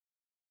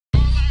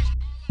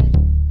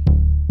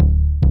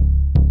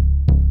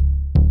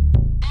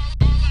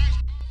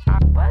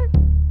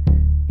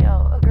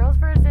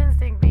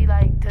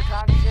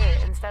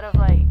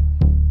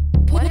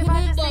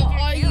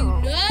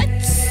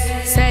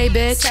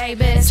Say,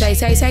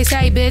 bitch.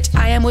 Say, bitch.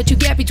 I am what you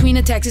get between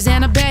a Texas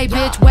and a Bay,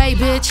 bitch. Way,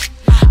 bitch.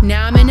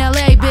 Now I'm in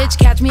LA, bitch.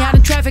 Catch me out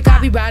in traffic, I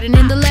be riding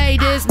in the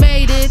latest.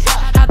 Made it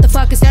out the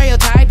fucking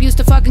stereotype. Used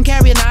to fucking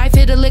carry a knife,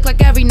 hit a lick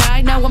like every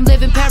night. Now I'm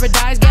living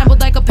paradise,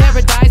 gambled like a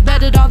paradise.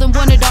 Bet it all, then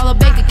won it all. A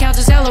bank account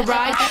just hella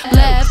right.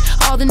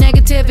 Left all the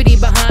negativity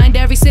behind.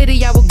 Every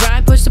city I would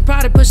grind. Push the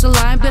product, push the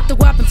line. Flip the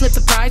whop and flip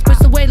the price. Push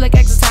the weight like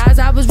exercise.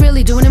 I was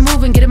really doing it,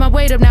 moving, getting my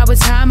weight up. Now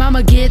it's time,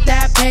 I'ma get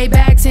that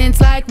payback. Since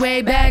like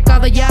way back,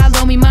 all of y'all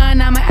owe me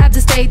mine. I'ma add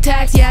the state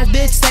tax. Yes,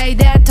 bitch, say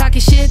that.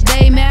 Talking shit,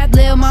 they mad.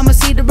 Lil' mama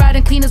see the ride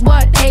and clean as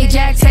what?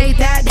 Ajax, hate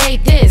that,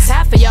 hate this.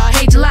 Half of y'all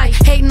hate your life.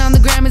 Hating on the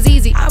gram is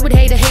easy. I would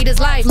hate a hater's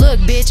life. Look,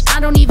 bitch, I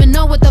don't even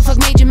know what the fuck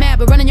made you mad,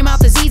 but running your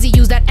mouth is easy.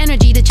 Use that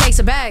energy to chase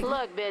a bag.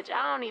 Look, bitch,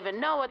 I don't even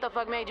know what the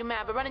fuck made you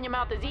mad, but running your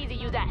mouth is easy.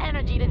 Use that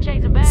energy to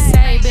chase a bag.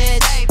 Say,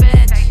 bitch. Say,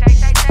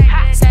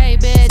 bitch. Say,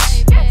 bitch.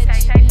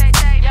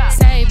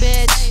 Say,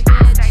 bitch.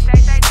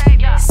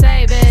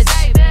 Say, bitch.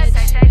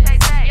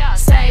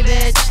 Say,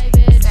 bitch.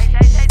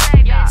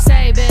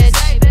 Say, bitch.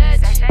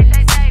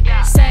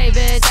 Say,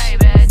 bitch.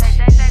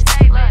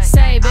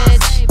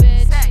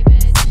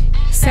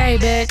 Say,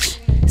 bitch.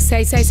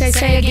 Say, bitch.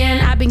 Say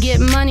again. I've been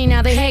getting money,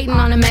 now they hating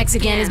on a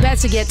Mexican. It's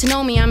best to get to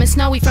know me, I'm in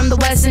Snowy from the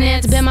western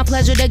end. It's been my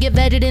pleasure to get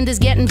vetted in this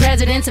getting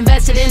presidents.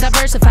 Invested in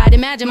diversified,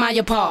 imagine my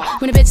appall.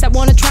 When a bitch that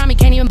wanna try me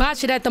can't even buy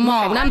shit at the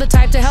mall. When I'm the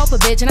type to help a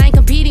bitch and I ain't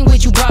competing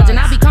with you broads. And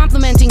I be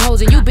complimenting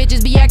hoes and you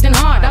bitches be acting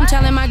hard. I'm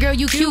telling my girl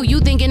you cute, you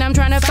thinking I'm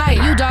trying to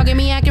fight. You dogging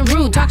me acting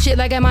rude, talk shit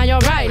like am I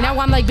alright? Now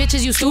I'm like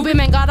bitches you stupid,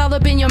 man got all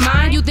up in your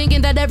mind. You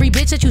thinking that every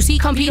bitch that you see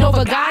compete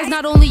over guys.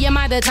 Not only am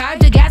I the type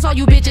to gas all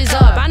you bitches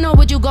up, I know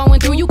what you going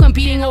through, you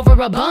competing over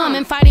a bum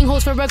and fighting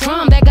hoes for a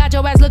crumb. That got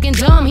your ass looking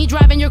dumb. He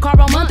driving your car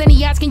all month and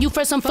he asking you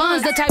for some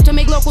funds. The type to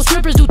make local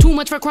strippers do too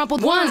much for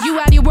crumpled ones. You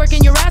out here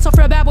working your ass off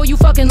for a bad boy you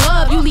fucking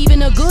love. You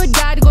leaving a good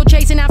guy to go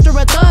chasing after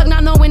a thug,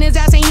 not knowing his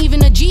ass ain't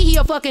even a G, he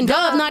a fucking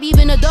dub. Not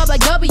even a dub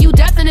like W,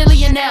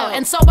 definitely an L.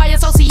 And so by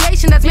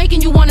association that's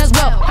making you one as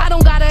well. I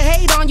don't gotta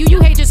hate on you,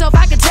 you hate yourself,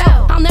 I can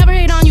tell. I'll never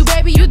hate on you,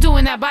 baby, you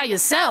doing that by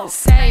yourself.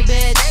 Say,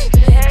 bitch.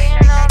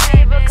 Hating on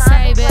me, but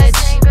say,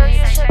 bitch. Girl,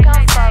 you should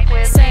come fuck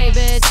with say, me.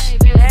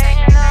 bitch. You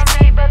hating on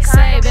me, but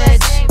say,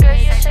 bitch. Girl,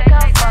 you should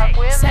come fuck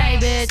with say,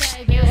 me. bitch.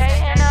 You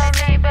hating on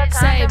me, but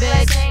say,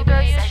 bitch.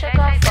 Girl, you should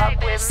come fuck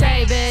with me.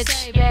 Say,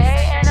 bitch. You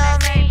hating on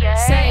me, you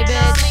say, hating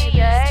on bitch. me,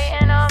 you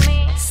hating on me.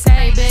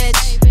 Say, bitch.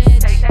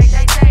 Say,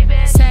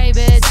 bitch. Say,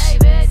 bitch.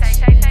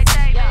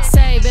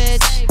 Say,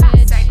 bitch.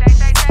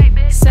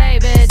 Say, bitch. Say,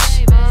 bitch.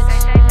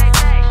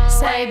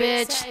 Say,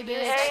 bitch. You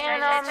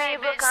hating on me,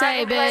 but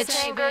say,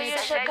 bitch. Girl, you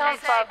should come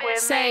fuck with me.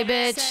 Say,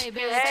 bitch.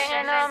 You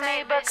hating on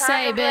me, but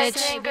say,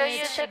 bitch. Girl,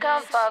 you should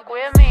come fuck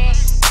with me.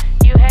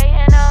 You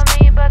hating on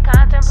me, but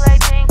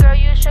contemplating, girl,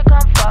 you should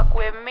come fuck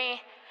with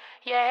me.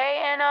 You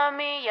hating on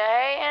me, you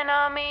hating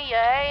on me, you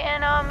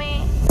hating on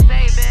me.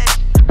 Say, bitch.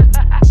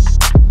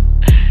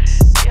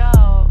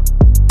 Yo,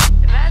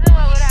 imagine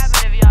what would happen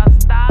if y'all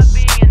stopped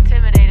being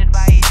intimidated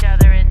by each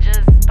other and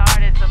just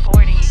started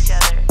supporting each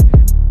other.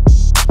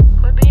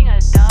 Quit being a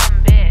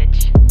dumb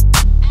bitch.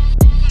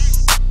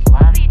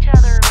 Love each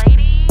other,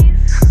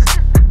 ladies.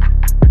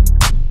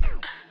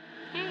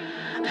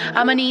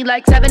 I'ma need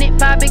like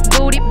 75 big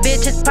booty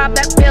bitches. Pop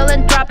that pill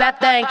and drop that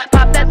thing.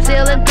 Pop that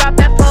seal and drop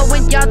that flow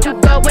when y'all two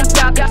go and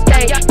y'all can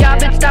stay. Y'all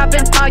been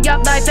stopping all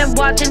y'all life and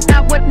watching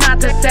out what not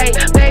to say.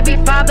 Baby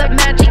father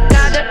man, she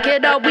got a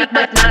kid all week,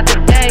 but not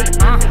today.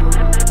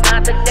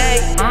 Not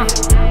today. Not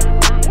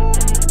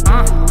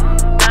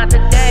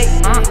today.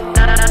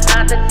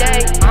 Not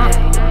today.